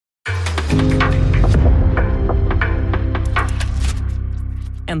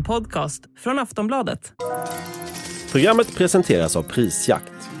en podcast från Aftonbladet. Programmet presenteras av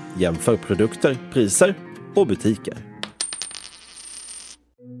Prisjakt. Jämför produkter, priser och butiker.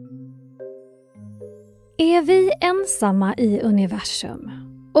 Är vi ensamma i universum?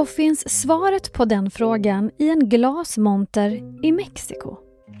 Och finns svaret på den frågan i en glasmonter i Mexiko?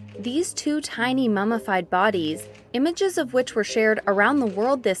 These two tiny mummified bodies, images of which were shared around the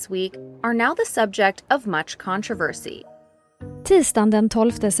world this week, are now the subject of much controversy. Tisdagen den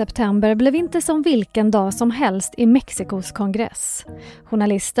 12 september blev inte som vilken dag som helst i Mexikos kongress.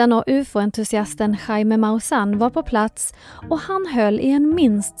 Journalisten och UFO-entusiasten Jaime Maussan var på plats och han höll i en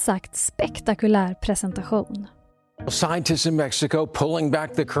minst sagt spektakulär presentation. Scientists in Mexico pulling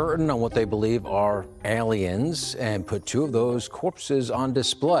back the curtain on what they believe are aliens and put two of those corpses on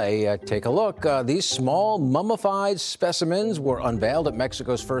display. Take a look. These small mummified specimens were unveiled at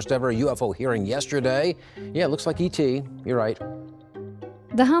Mexico's first ever UFO hearing yesterday. Yeah, it looks like ET. You're right.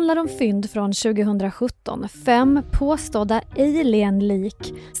 Det handlar om fynd från 2017, 5 påstådda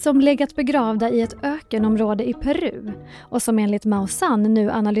alien-lik som legat begravda i ett ökenområde i Peru och som enligt Maussan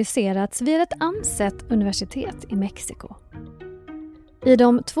nu analyserats vid ett ansett universitet i Mexiko. I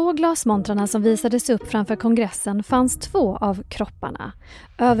de 2 glasmontrarna som visades upp framför kongressen fanns 2 av kropparna,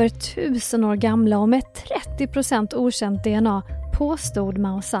 över 1000 år gamla och med 30% okänt DNA, påstod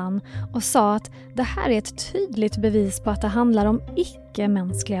Maussan och sa att det här är ett tydligt bevis på att det handlar om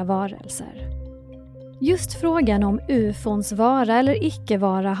icke-mänskliga varelser. Just frågan om UFOns vara eller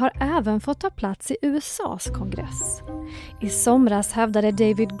icke-vara har även fått ta plats i USAs kongress. I somras hävdade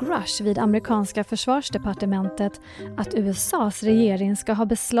David Grusch vid amerikanska försvarsdepartementet att USAs regering ska ha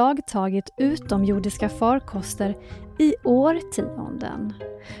beslagtagit utomjordiska farkoster i årtionden.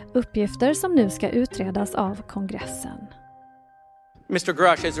 Uppgifter som nu ska utredas av kongressen. Mr.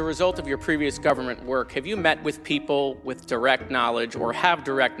 Grusch, as a result of your previous government work, have you met with people with direct knowledge or have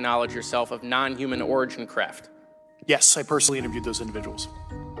direct knowledge yourself of non-human origin craft? Yes, I personally interviewed those individuals.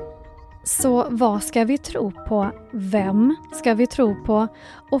 Så vad ska vi tro på? Vem ska vi tro på?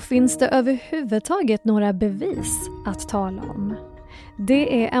 Och finns det överhuvudtaget några bevis att tala om?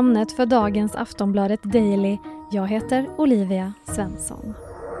 Det är ämnet för dagens Aftonbladet Daily. Jag heter Olivia Svenson.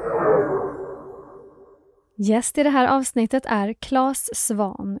 Gäst i det här avsnittet är Clas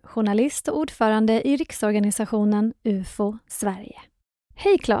Svahn, journalist och ordförande i riksorganisationen UFO Sverige.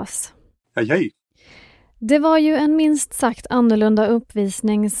 Hej Clas! Hej! Det var ju en minst sagt annorlunda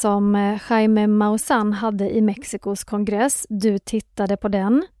uppvisning som Jaime Maussan hade i Mexikos kongress. Du tittade på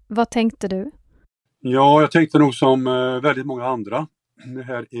den. Vad tänkte du? Ja, jag tänkte nog som väldigt många andra. Det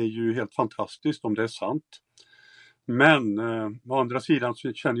här är ju helt fantastiskt om det är sant. Men å andra sidan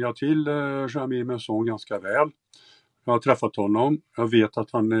så känner jag till Jaime Maussan ganska väl. Jag har träffat honom. Jag vet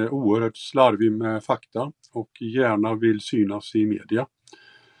att han är oerhört slarvig med fakta och gärna vill synas i media.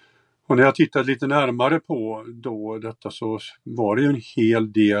 Och när jag tittade lite närmare på då detta så var det ju en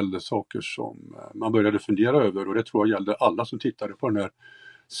hel del saker som man började fundera över. Och det tror jag gällde alla som tittade på den här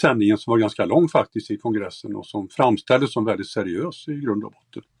sändningen som var ganska lång faktiskt i kongressen och som framställdes som väldigt seriös i grund och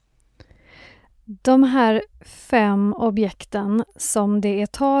botten. De här 5 objekten som det är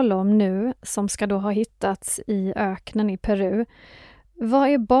tal om nu som ska då ha hittats i öknen i Peru. Vad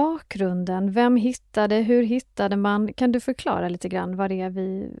är bakgrunden? Vem hittade? Hur hittade man? Kan du förklara lite grann vad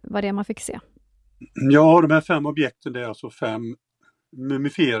det är man fick se? Ja, de här 5 objekten är alltså 5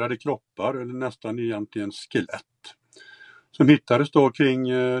 mumifierade kroppar eller nästan egentligen skelett. Som hittades då kring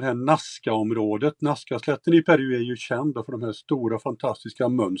det här Nazca-området. Nazca-slätten i Peru är ju känd för de här stora fantastiska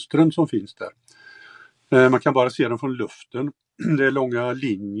mönstren som finns där. Man kan bara se dem från luften. Det är långa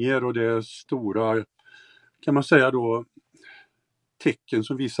linjer och det är stora, kan man säga då, tecken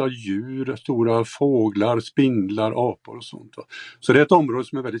som visar djur, stora fåglar, spindlar, apor och sånt. Så det är ett område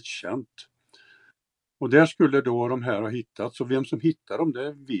som är väldigt känt. Och där skulle då de här ha hittats. Och vem som hittar dem,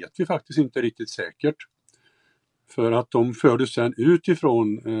 det vet vi faktiskt inte riktigt säkert. För att de fördes sedan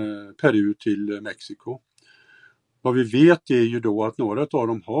utifrån Peru till Mexiko. Vad vi vet är ju då att några av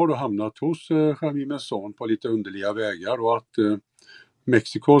dem har då hamnat hos Jaime Maussan på lite underliga vägar. Och att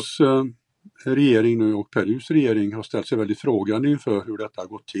Mexikos regering nu och Perus regering har ställt sig väldigt frågande inför hur detta har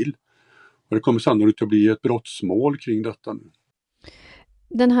gått till. Och det kommer sannolikt att bli ett brottsmål kring detta nu.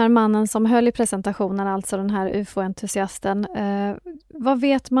 Den här mannen som höll i presentationen, alltså den här UFO-entusiasten, vad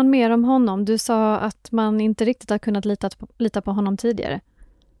vet man mer om honom? Du sa att man inte riktigt har kunnat lita på honom tidigare.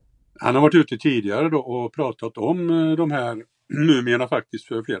 Han har varit ute tidigare då och pratat om de här mumierna faktiskt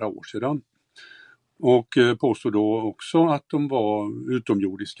för flera år sedan. Och påstod då också att de var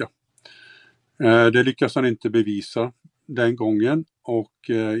utomjordiska. Det lyckas han inte bevisa den gången. Och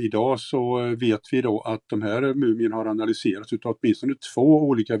idag så vet vi då att de här mumierna har analyserats utav åtminstone 2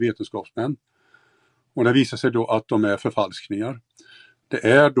 olika vetenskapsmän. Och det visar sig då att de är förfalskningar. Det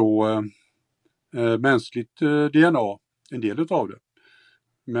är då mänskligt DNA, en del utav det.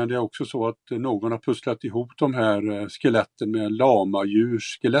 Men det är också så att någon har pusslat ihop de här skeletten med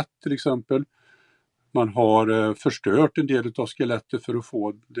lamadjursskelett till exempel. Man har förstört en del av skelettet för att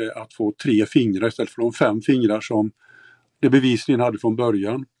få det att få 3 fingrar istället för de 5 fingrar som det bevisligen hade från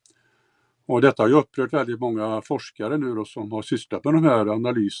början. Och detta har ju upprört väldigt många forskare nu då, som har sysslat med de här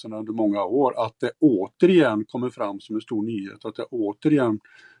analyserna under många år, att det återigen kommer fram som en stor nyhet, att det återigen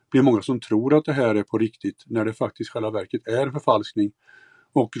blir många som tror att det här är på riktigt när det faktiskt själva verket är en förfalskning.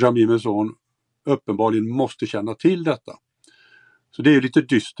 Och Jaime Maussan uppenbarligen måste känna till detta. Så det är lite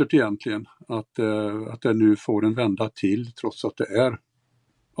dystert egentligen att det nu får en vända till trots att det är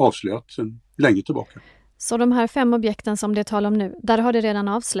avslöjat sedan länge tillbaka. Så de här 5 objekten som det talar om nu, där har det redan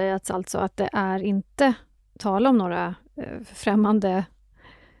avslöjats alltså att det är inte tal om några främmande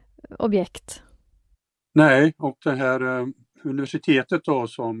objekt? Nej, och det här universitetet då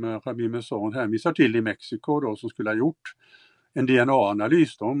som Jaime Maussan hänvisar till i Mexiko då, som skulle ha gjort en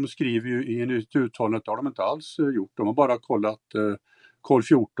DNA-analys, de skriver ju i en uttalande att de inte alls gjort. De har bara kollat kol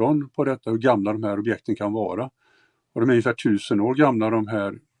 14 på detta, hur gamla de här objekten kan vara. Och de är ungefär 1000 år gamla de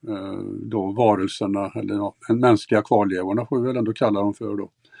här då varelserna, eller en mänskliga kvarlevorna får vi väl ändå kalla dem för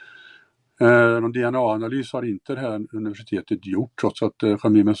då. Någon DNA-analys har inte det här universitetet gjort trots att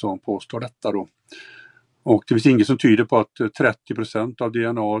Jaime Maussan påstår detta då. Och det finns inget som tyder på att 30% av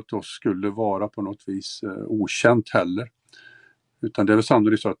DNA då skulle vara på något vis okänt heller. Utan det är väl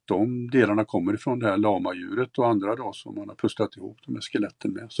sannolikt så att de delarna kommer ifrån det här lamadjuret och andra då som man har pusslat ihop de här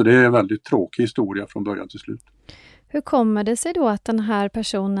skeletten med. Så det är en väldigt tråkig historia från början till slut. Hur kommer det sig då att den här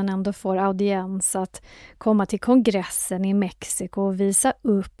personen ändå får audiens att komma till kongressen i Mexiko och visa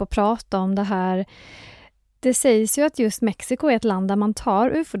upp och prata om det här? Det sägs ju att just Mexiko är ett land där man tar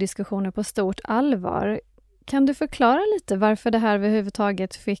UFO-diskussioner på stort allvar. Kan du förklara lite varför det här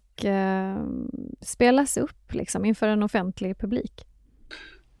överhuvudtaget fick spelas upp liksom, inför en offentlig publik?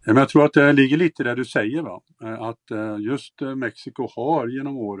 Ja, men jag tror att det ligger lite där du säger, va? Att just Mexiko har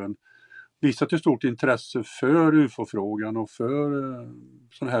genom åren visat ett stort intresse för UFO-frågan och för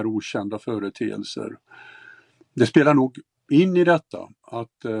sådana här okända företeelser. Det spelar nog in i detta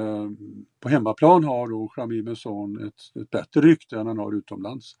att på hemmaplan har då Jaime Maussan ett bättre rykte än han har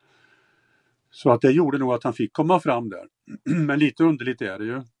utomlands. Så att det gjorde nog att han fick komma fram där. Men lite underligt är det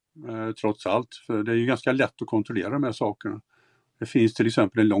ju trots allt, för det är ju ganska lätt att kontrollera de här sakerna. Det finns till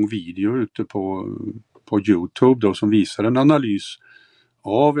exempel en lång video ute på YouTube då, som visar en analys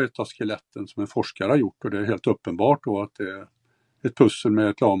av ett av skeletten som en forskare har gjort, och det är helt uppenbart då att det är ett pussel med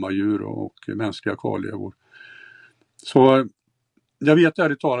ett lamadjur och mänskliga kvarlevor. Så jag vet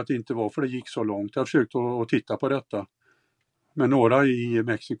ärligt talat inte varför det gick så långt. Jag har försökt att titta på detta. Men några i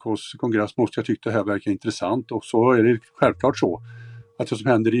Mexikos kongress måste jag tycka det här verkar intressant, och så är det självklart så att det som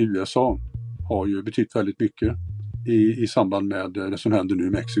händer i USA har ju betytt väldigt mycket i samband med det som händer nu i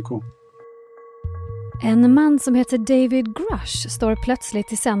Mexiko. En man som heter David Grusch står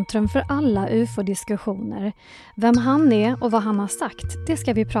plötsligt i centrum för alla UFO-diskussioner. Vem han är och vad han har sagt, det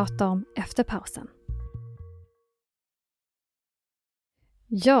ska vi prata om efter pausen.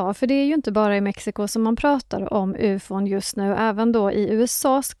 Ja, för det är ju inte bara i Mexiko som man pratar om UFOn just nu. Även då i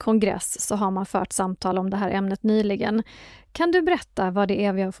USAs kongress så har man fört samtal om det här ämnet nyligen. Kan du berätta vad det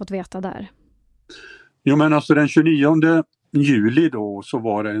är vi har fått veta där? Jo, men alltså den 29 juli då så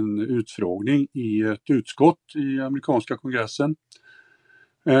var det en utfrågning i ett utskott i amerikanska kongressen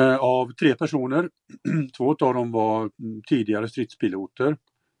av 3 personer. 2 av dem var tidigare stridspiloter,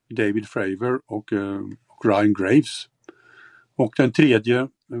 David Fravor och Ryan Graves. Och den tredje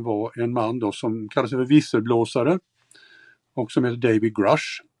var en man då som kallas för visselblåsare och som heter David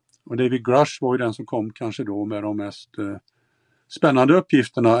Grusch. Och David Grusch var ju den som kom kanske då med de mest spännande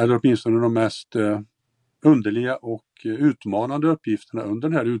uppgifterna, eller åtminstone de mest underliga och utmanande uppgifterna under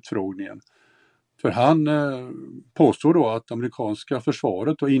den här utfrågningen. För han påstår då att amerikanska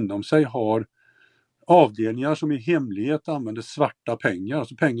försvaret då inom sig har avdelningar som i hemlighet använder svarta pengar,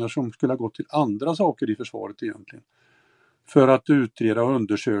 alltså pengar som skulle ha gått till andra saker i försvaret egentligen, för att utreda och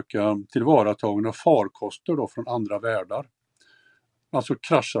undersöka tillvaratagna farkoster då från andra världar. Alltså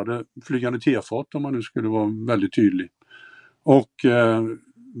kraschade flygande tefat, om man nu skulle vara väldigt tydlig. Och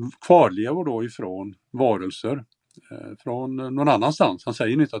kvarlevor då ifrån varelser från någon annanstans. Han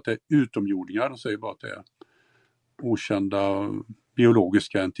säger inte att det är utomjordingar, han säger bara att det är okända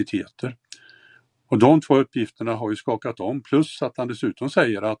biologiska entiteter. Och de 2 uppgifterna har ju skakat om, plus att han dessutom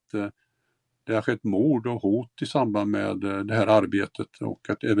säger att det har skett mord och hot i samband med det här arbetet och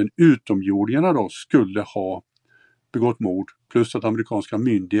att även utomjordingarna då skulle ha begått mord plus att amerikanska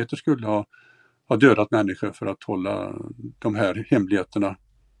myndigheter skulle ha dödat människor för att hålla de här hemligheterna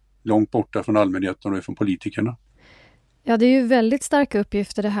långt borta från allmänheten och från politikerna. Ja, det är ju väldigt starka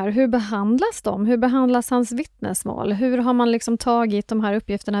uppgifter det här. Hur behandlas de? Hur behandlas hans vittnesmål? Hur har man liksom tagit de här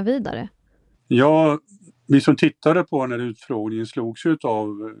uppgifterna vidare? Ja, vi som tittade på när utfrågningen slogs ut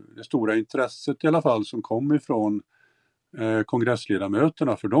av det stora intresset i alla fall som kom ifrån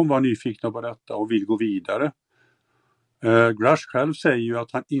kongressledamöterna, för de var nyfikna på detta och vill gå vidare. Grusch själv säger ju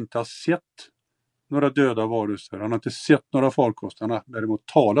att han inte har sett några döda varelser, han har inte sett några farkoster, han har däremot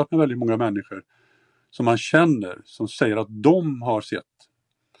talat med väldigt många människor som han känner, som säger att de har sett.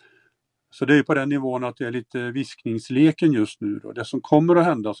 Så det är på den nivån att det är lite viskningsleken just nu. Då. Det som kommer att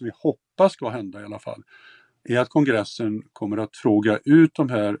hända, som vi hoppas ska hända i alla fall, är att kongressen kommer att fråga ut de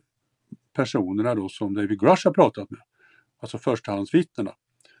här personerna då som David Grusch har pratat med. Alltså förstahandsvittnena.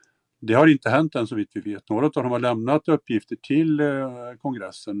 Det har inte hänt än så vitt vi vet. Några av dem har lämnat uppgifter till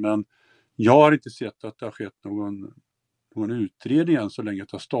kongressen, men jag har inte sett att det har skett någon utredning än så länge att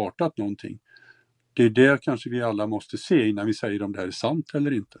det har startat någonting. Det är det kanske vi alla måste se innan vi säger om det här är sant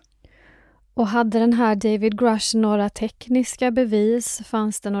eller inte. Och hade den här David Grusch några tekniska bevis?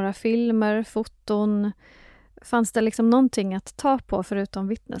 Fanns det några filmer, foton? Fanns det liksom någonting att ta på förutom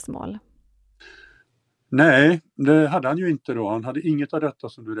vittnesmål? Nej, det hade han ju inte då. Han hade inget av detta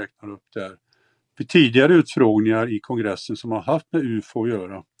som du räknar upp där. Vid tidigare utfrågningar i kongressen som har haft med UFO att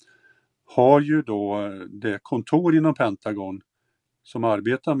göra har ju då det kontor inom Pentagon som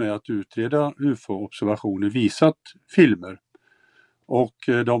arbetar med att utreda UFO-observationer visat filmer. Och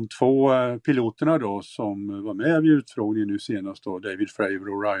de två piloterna då som var med vid utfrågningen nu senast då, David Fravor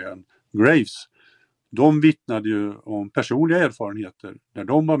och Ryan Graves, de vittnade ju om personliga erfarenheter när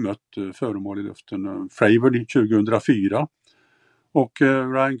de har mött föremål i luften. Fravor 2004 och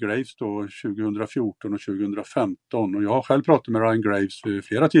Ryan Graves då 2014 och 2015. Och jag har själv pratat med Ryan Graves vid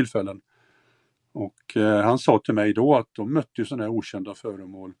flera tillfällen. Och han sa till mig då att de mötte sådana här okända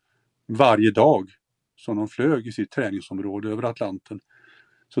föremål varje dag som de flög i sitt träningsområde över Atlanten.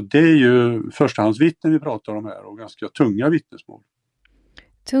 Så det är ju förstahandsvittnen vi pratar om här och ganska tunga vittnesmål.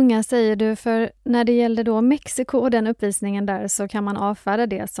 Tunga säger du, för när det gällde då Mexiko och den uppvisningen där så kan man avfärda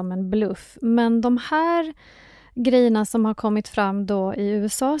det som en bluff. Men de här grejerna som har kommit fram då i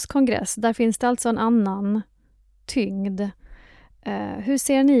USAs kongress, där finns det alltså en annan tyngd. Hur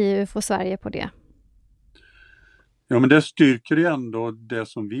ser ni i UFO Sverige på det? Ja, men det styrker ju ändå det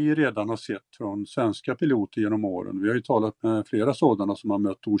som vi redan har sett från svenska piloter genom åren. Vi har ju talat med flera sådana som har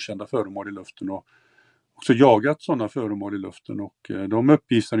mött okända föremål i luften och också jagat sådana föremål i luften. Och de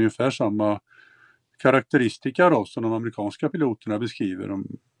uppvisar ungefär samma karaktäristika då, som de amerikanska piloterna beskriver. De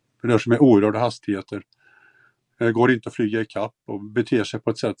rör sig med oerhörda hastigheter, går inte att flyga i kapp och beter sig på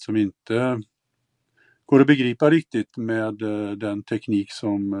ett sätt som inte går att begripa riktigt med den teknik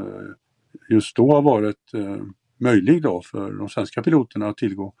som just då har varit möjlig då för de svenska piloterna att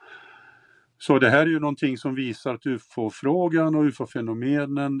tillgå. Så det här är ju någonting som visar att UFO-frågan och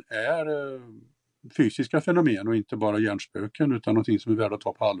UFO-fenomenen är fysiska fenomen och inte bara hjärnspöken utan någonting som är värda att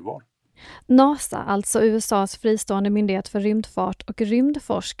ta på allvar. NASA, alltså USAs fristående myndighet för rymdfart och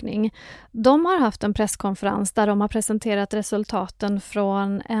rymdforskning, de har haft en presskonferens där de har presenterat resultaten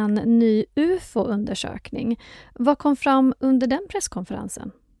från en ny UFO-undersökning. Vad kom fram under den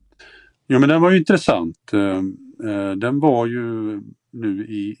presskonferensen? Jo, men den var ju intressant. Den var ju nu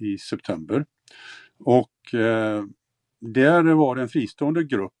i september och där var det en fristående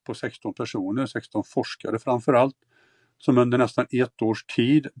grupp på 16 personer, 16 forskare framförallt, som under nästan ett års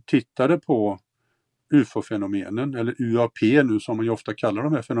tid tittade på UFO-fenomenen, eller UAP nu som man ju ofta kallar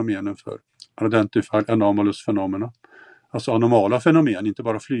de här fenomenen för, Identified Anomalous Phenomena. Alltså anomala fenomen, inte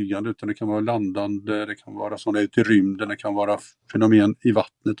bara flygande utan det kan vara landande, det kan vara sådana ute i rymden, det kan vara fenomen i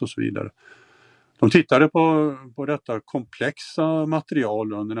vattnet och så vidare. De tittade på detta komplexa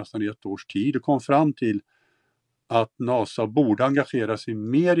material under nästan ett års tid och kom fram till att NASA borde engagera sig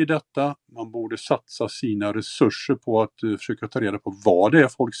mer i detta. Man borde satsa sina resurser på att försöka ta reda på vad det är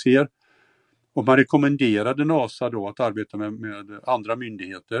folk ser. Och man rekommenderade NASA då att arbeta med andra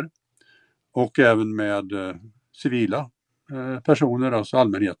myndigheter och även med civila personer, alltså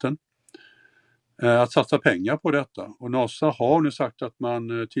allmänheten. Att satsa pengar på detta. Och NASA har nu sagt att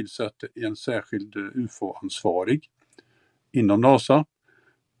man tillsätter en särskild UFO-ansvarig inom NASA.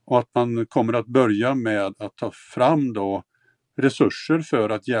 Och att man kommer att börja med att ta fram då resurser för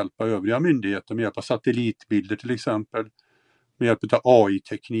att hjälpa övriga myndigheter med hjälp av satellitbilder till exempel. Med hjälp av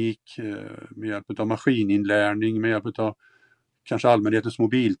AI-teknik, med hjälp av maskininlärning, med hjälp av kanske allmänhetens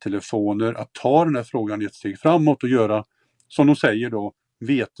mobiltelefoner, att ta den här frågan ett steg framåt och göra, som de säger då,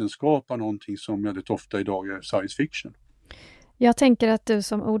 vetenskap av någonting som väldigt ofta idag är science fiction. Jag tänker att du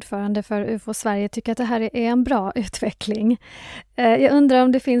som ordförande för UFO Sverige tycker att det här är en bra utveckling. Jag undrar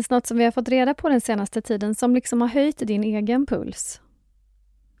om det finns något som vi har fått reda på den senaste tiden som liksom har höjt din egen puls?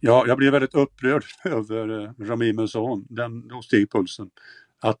 Ja, jag blev väldigt upprörd över Jaime Maussan, då steg pulsen.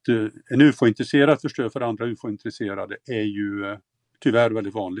 Att en UFO-intresserad förstör för andra UFO-intresserade är ju tyvärr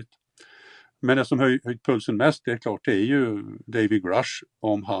väldigt vanligt. Men det som höjt pulsen mest, det är klart, det är ju David Grusch,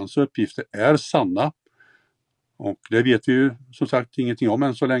 om hans uppgifter är sanna. Och det vet vi ju som sagt ingenting om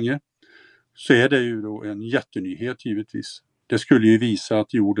än så länge. Så är det ju då en jättenyhet givetvis. Det skulle ju visa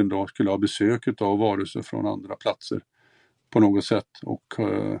att jorden då skulle ha besök av varelser från andra platser på något sätt. Och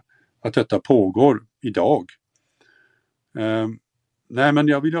att detta pågår idag. Nej, men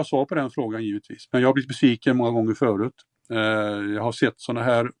jag vill ha svar på den frågan givetvis. Men jag har blivit besviken många gånger förut. Jag har sett sådana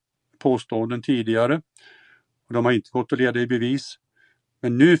här påståenden tidigare. Och de har inte gått att leda i bevis.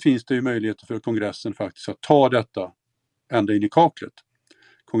 Men nu finns det ju möjligheter för kongressen faktiskt att ta detta ända in i kaklet.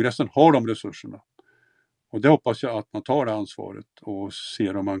 Kongressen har de resurserna. Och det hoppas jag att man tar det ansvaret och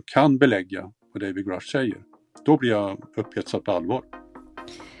ser om man kan belägga vad David Grusch säger. Då blir jag upphetsad på allvar.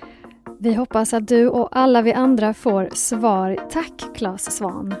 Vi hoppas att du och alla vi andra får svar. Tack Clas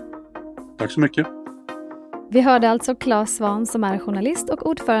Svahn. Tack så mycket. Vi hörde alltså Clas Svahn som är journalist och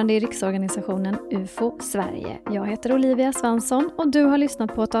ordförande i riksorganisationen UFO Sverige. Jag heter Olivia Svenson och du har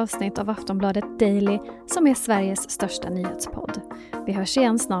lyssnat på ett avsnitt av Aftonbladet Daily som är Sveriges största nyhetspodd. Vi hörs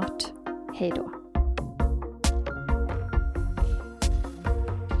igen snart. Hej då.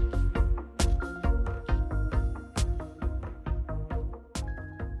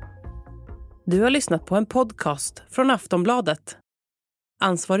 Du har lyssnat på en podcast från Aftonbladet.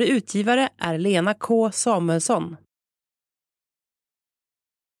 Ansvarig utgivare är Lena K. Samuelsson.